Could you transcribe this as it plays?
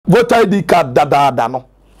voter ID card da no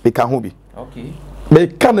me ka ho bi okay me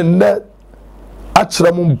kan na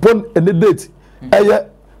achira mo bon any date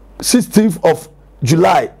 16th of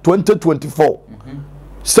July 2024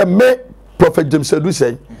 se me Prophet James Edu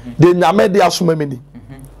say de nyame de asoma me ni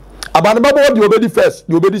abane babo de obedi first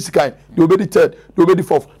de obedi second de obedi third de obedi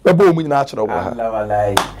fourth babo mu nyina achira wo ha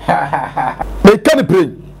me kan pray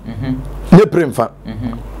ne pray mfa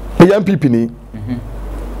me MPP ni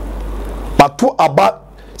pato aba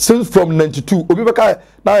since from 92 obi beka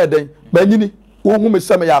na yeden manyini wo hu me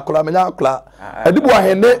se me yakora me yakora adibu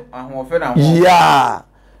ahene ya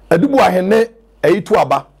adibu ahene ayitu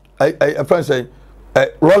aba friend say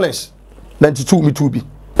Rollins 92 me 2B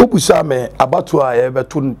obusa me abato a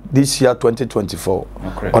yebeto this year 2024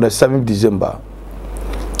 on the 7th December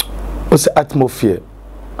what's atmosphere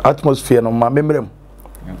no ma memrem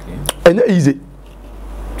okay enya easy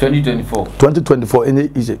 2024 enya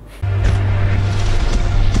easy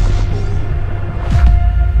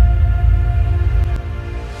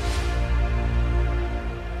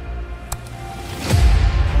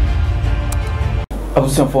I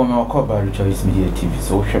was informed of Abr3 Media TV,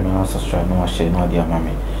 so share my subscribe, no share, no dear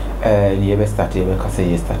mammy. Never started, because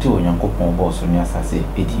I started when young couple boss on your sassy,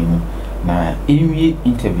 18. Now, in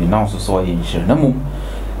interview now, so saw you share no more.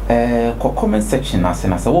 Comment section as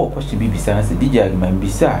an as a walk, question be beside the DJ, man,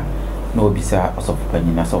 beside no beside us of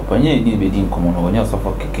opinion, as of opinion, didn't come on when you're so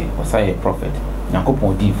for keke, was I a prophet, young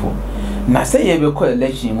couple defo. Now say you will call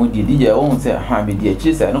election with the DJ won't say hammy dear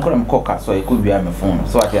cheese, I don't call him cocker, so I could be on my phone.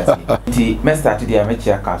 So I just say, the mess started the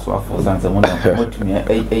amateur castle for Santa Mona, what to me a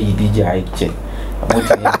DJ I check.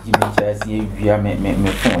 What you via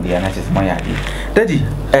me phone, the anarchist my idea.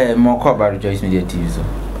 Daddy, more call by Abr3 Media TV.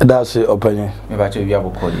 So that's the opinion. About you have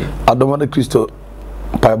a call. I don't want the crystal.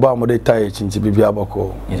 Paiba mo de tie chinchi bibi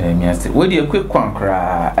abako. What do you quick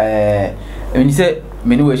conquer? When you say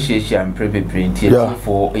many way share and print here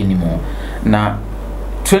for anymore. Now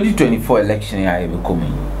 2024 election I will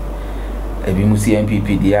coming. Ebi musi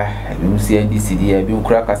MPP dia, ebi musi NDC dia, ebi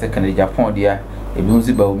ukura ka second Agyapong dia, ebi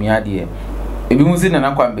musi Bawumia dia. Ebi musi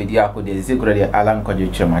nana kwambe dia ko dia se kura dia alan kwaje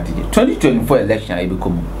chemati dia. 2024 election I will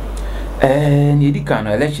coming. Ni di kan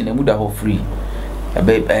election e muda ho free.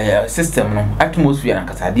 System no atmosphere and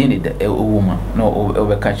kasade ni a woman no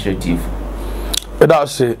over creative.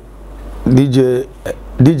 That's it. DJ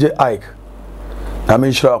Ike I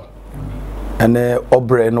mean sure and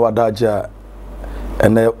Abr3 no adaja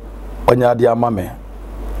and onya dia mame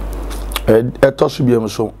etosu biem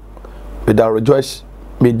so with the Rejoice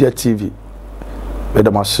Media TV with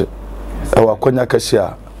the masse our konya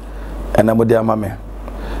kasia and amodia mame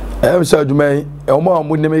say adumai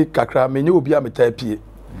omo nemi kakra menye obi ameta pie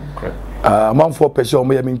man for person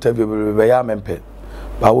omo yam interview be ya mempe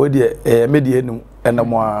ba we de media enu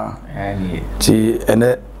enamo a ti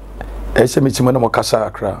ene esemechimo na mokasa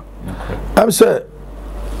akra am say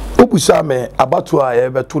obusa me abato a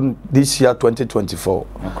yebeto this year 2024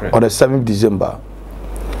 on the 7th December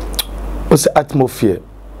what's atmosphere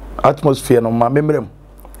no ma memrem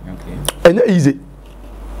okay enya easy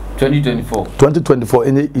 2024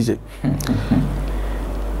 any easy.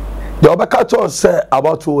 The obakato say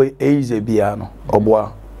about we easy biano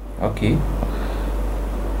obwa. Okay.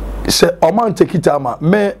 Say oman take it ama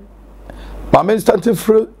me my starting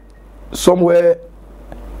through somewhere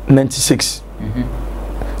 96.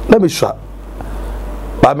 Let me show.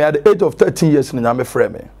 But me at the age of 13 years na me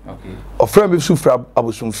frame me. Okay. O frame me su fra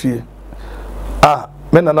abosumfie.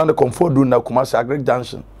 Me na na comfort do na Kumasi Agric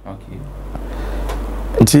Junction. Okay.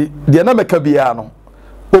 Nti de na meka bia no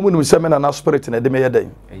omunum se me na spirit na de me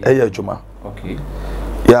yeden eya adwuma okay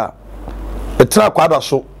yeah etra kwada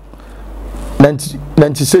so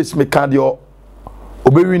 96 me kan de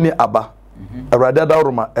obewi ni aba awrade da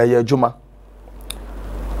roma eya adwuma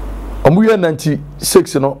omuye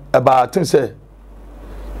 96 no about I think say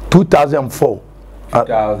 2004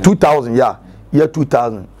 2000 yeah year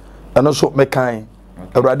 2000 and also me kan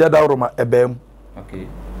awrade da roma ebem okay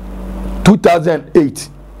 2008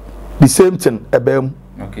 the same thing ebem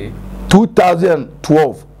okay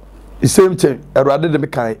 2012 the same thing erade de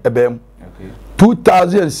mekan ebem okay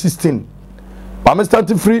 2016 I'm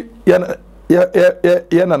starting free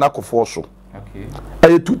ya na nakofo so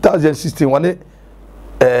okay 2016 one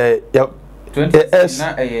ya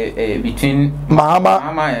 20 between Mahama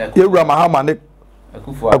Mahama ne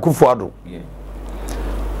Akufo-Addo yeah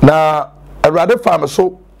na erade farm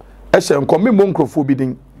so ehye nkomme mo nkrofo bi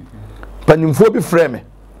din panimfo bi frame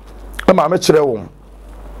me ma me kire wo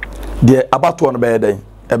de abato no be den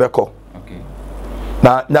ebeko okay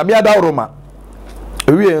na nyame adawroma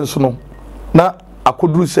ewie nso no na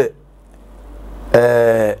akoduru se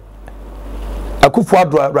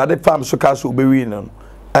Akufo-Addo Awurade farm so ka so obewi no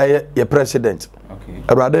aye ye president okay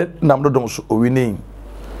Awurade nam dodom so owini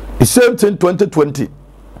the same thing 2020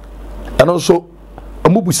 and also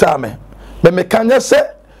amubusa me me kanya se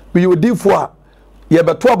be odifo a ye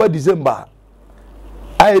beto aba December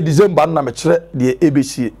aye December na me kire de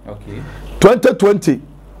ABC okay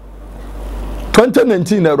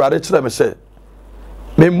 2019 Awurade kire me se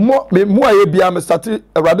me mo aye bia me start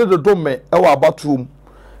Awurade dodom me e wa abatrum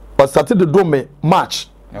but started the dome March.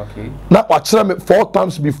 Okay. Now watch me 4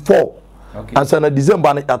 times before. Okay. And so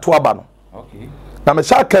December na to aba no. Okay. Na me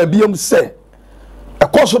sha kan biam say e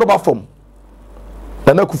course do ba fom.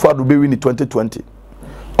 Na Akufo-Addo be win 2020.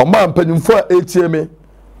 Oma mpanyimfo a ATM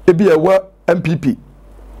e bi ewa MPP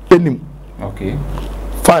enim. Okay.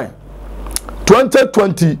 Fine.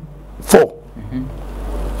 2024.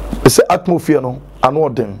 Say atmosphere no ano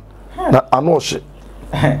den na ano hye.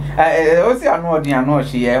 O si ano odi ano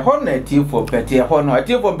hye e ho na atiefo pete e ho no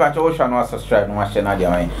atiefo mpache wo hwa no subscribe no hye na dia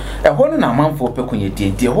wan e ho no na manfo pe kunye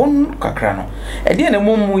tie ho kakra no e de na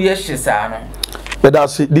mumu ye hye saa no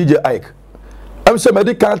Bedasi DJ Ike am say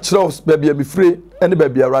medical trials baby am free any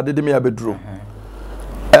baby Awurade de me abeduro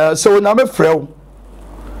so na me frew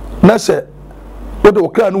na say wo de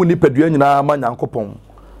okra no ni padua nyina ma Nyankopon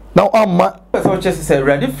na amma so chese say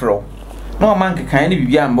Awurade frew no man kan ni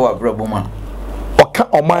bibia mba wa brabo ma oka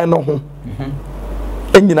oman no ho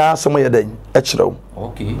enyina asem ye den e kirew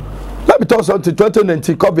okay let me tell something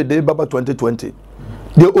 2019 COVID day baba 2020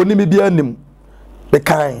 the onimi bia nim be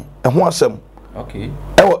kan e ho asem okay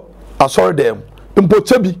ewo asori dem mpo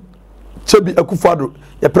chebi Akufo-Addo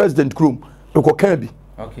ye president krom e ko kan bi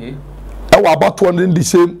okay ewo about one in the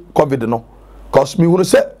same COVID no cause me who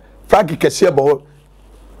say frank kese bo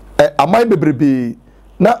amai bebrebe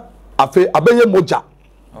na afi abeye moja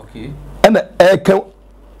okay ena eka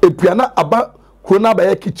epuana aba krona ba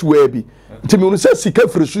yakitiwa bi ntimi unu se sika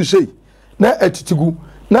firi su sei na atitigu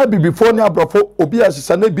na bibifo ne abrafo obi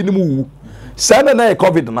asesa na bi nimu wu sana na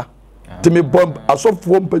COVID na ntimi bomb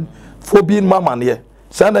asofo fo bi mama ne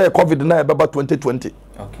sana COVID na baba 2020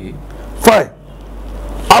 okay fine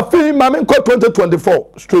afi mame nko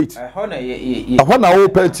 2024 straight ahọ na wo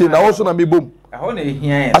party na wo so na mebom ahọ na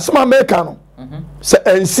ehia asema America no se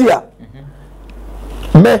ensia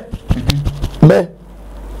me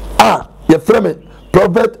ye frame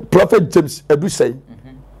prophet James Edusei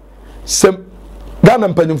sem Ghana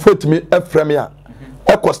mpanyimfo timi e frame a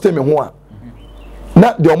e coste me ho a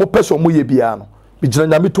na de omo pese omo ye bia no bi gina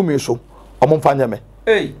nyame tumi so omo mfa nya me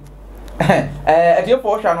de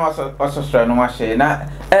for hwa no asosra no ahye na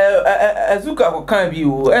azuka ko kan bi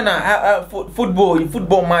o na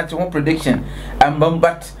football match one prediction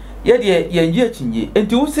but ye de ye chinye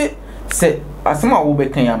enti wo se asema wo be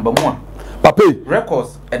kan amba mu a papa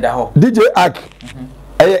records eda ho DJ Ak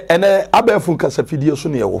ene abefu nkasa fidie so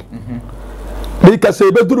ne yewo me kasa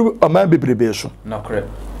ebeduru aman bebrebe so no correct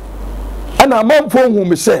ana amanfo hu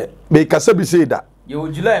me se me kasa bi se da ye wo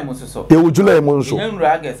July mu so ye wo July mu so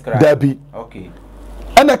dabi okay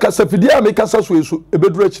ana kasa fidie a me kasa so eso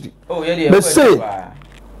ebeduru akiri oh ye me se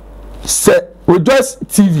Rejoice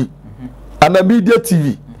TV ana Media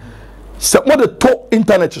TV se mo de to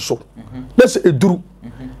internet so na se eduru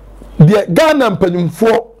de Ghana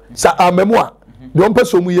mpanyimfo sa amemu a de on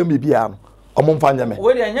pese omu yem bia no omo mfa nya me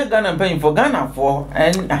we de anya Ghana mpanyimfo Ghana fo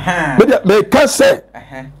me ka se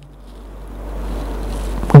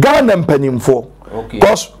Ghana mpanyimfo okay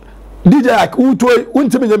cause DJ Ak utoi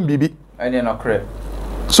untimi nyam bibi ene no correct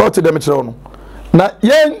so te dem kire no na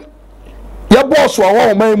yen ya boss wa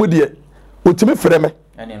wo man mu de utimi frɛ me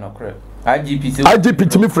ene no correct IGP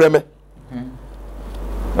timi frɛ me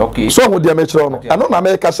okay so wo de me kire no ano na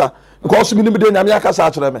me kasa because me nim de nyame akasa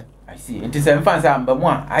akire me I see nti se mfa sa amba mu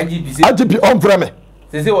a IGP on frɛ me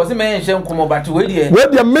se wo se me nhye nkomo but we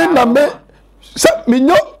de me na me se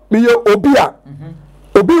me yo obi a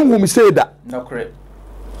obi hu me say da no correct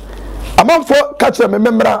amanfo catch me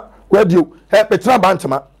memra radio he petra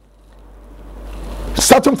bantama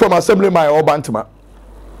starting from assembly my or bantama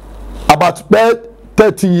about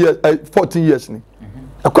 13 years 14 years ni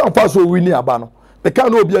akwa fa so wini aba no be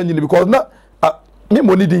kan obi anyi because na me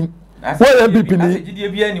money din why MPP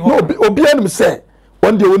ni no obi anim say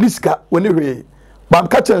one day oni sika oni hwe bam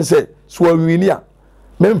catch and say so wini a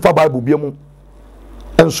me mfa bible biamu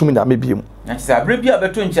ensum nya me biamu na se Abr3 bia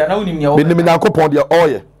beto ncha na wonim nya wo me nim Nyankopon de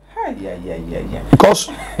oye yeah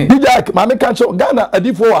because DJ mama can show Ghana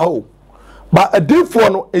adifo wa ho but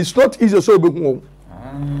adifo no it's not easy so be hu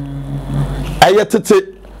ayetete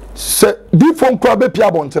se difo nkwa be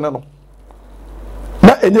pia bontene no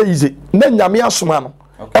na enye easy na nyame asoma no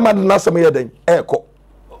e ma na asem ye den eko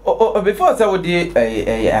before say we dey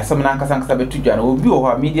asem na nkasa nkasa betu dwa na obi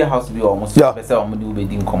o media house bi almost be say omo dey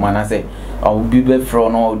obedi nkomo na say obi be fro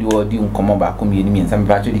no odi nkomo ba ko mi ni nsam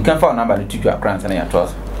ba di kan fa number no tudwa grant na ya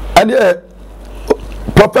toss and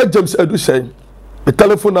Prophet James Edu say the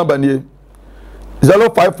telephone number ni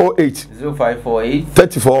 0548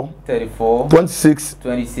 34 26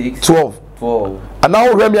 12 and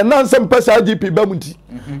now we are now some person IGP bamunti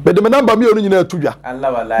but the number me onu nyina tudwa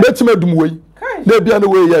Allah wallahi betim adum wey na bia na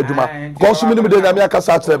wey ya aduma because me de na me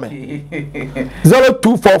akasa akyere me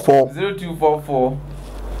 0244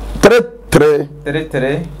 33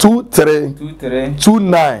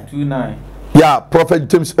 29 yeah Prophet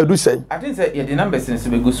James Edu say I think say the number since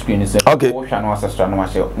we go screen is okay o hwa no asastra no ma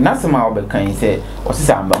nasema obe kan say o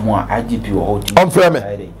sisa amba mu a IGP wo hoti on frame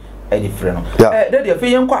the friend that the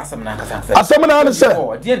fe yenko asem na nkasa nkasa asem na ne say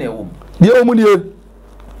de na ewo de omu ne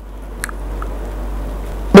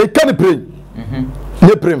me kan pray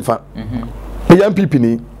ne pray mfa me yan pipi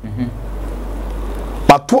ni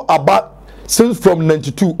pato aba since from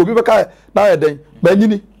 92 obi beka na ya den ba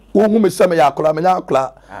nyini wo hu me se me yakora me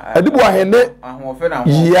yakora adibu ahene ahofe na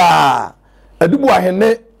ya adibu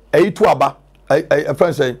ahene ayitu aba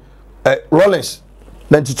friend say Rollins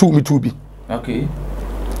 92 me 2B okay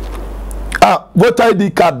voter ID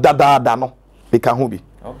card da no me ka ho bi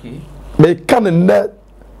okay me kan na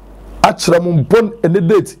akira mo bon any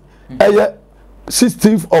date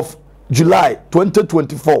 16th of July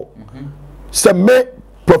 2024 say me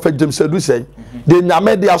Prophet James Edu say de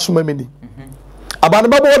nyame de asoma meni abane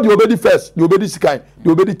babo de obedi first de obedi second de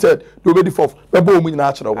obedi third de obedi fourth babo mu nyina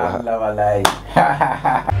akira wo ha Allah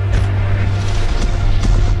wallahi